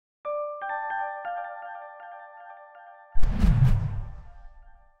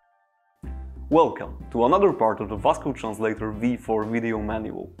Welcome to another part of the Vasco Translator V4 video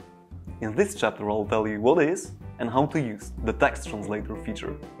manual. In this chapter I'll tell you what is and how to use the text translator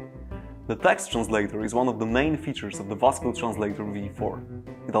feature. The text translator is one of the main features of the Vasco Translator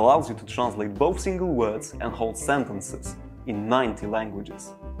V4. It allows you to translate both single words and whole sentences in 90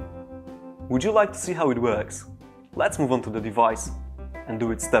 languages. Would you like to see how it works? Let's move on to the device and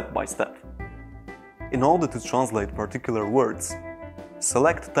do it step by step. In order to translate particular words,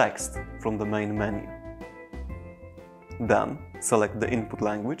 select text from the main menu. Then select the input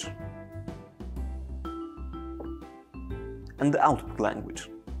language and the output language.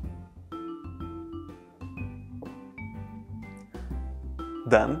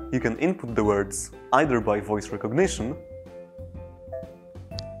 Then you can input the words either by voice recognition,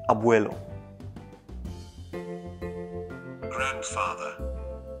 abuelo, grandfather,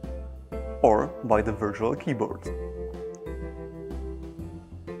 or by the virtual keyboard.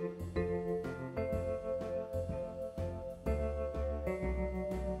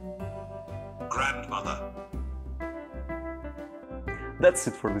 grandmother. That's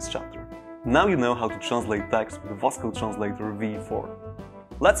it for this chapter. Now you know how to translate text with the Vasco Translator V4.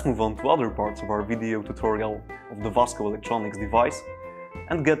 Let's move on to other parts of our video tutorial of the Vasco Electronics device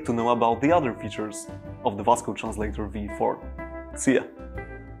and get to know about the other features of the Vasco Translator V4. See ya!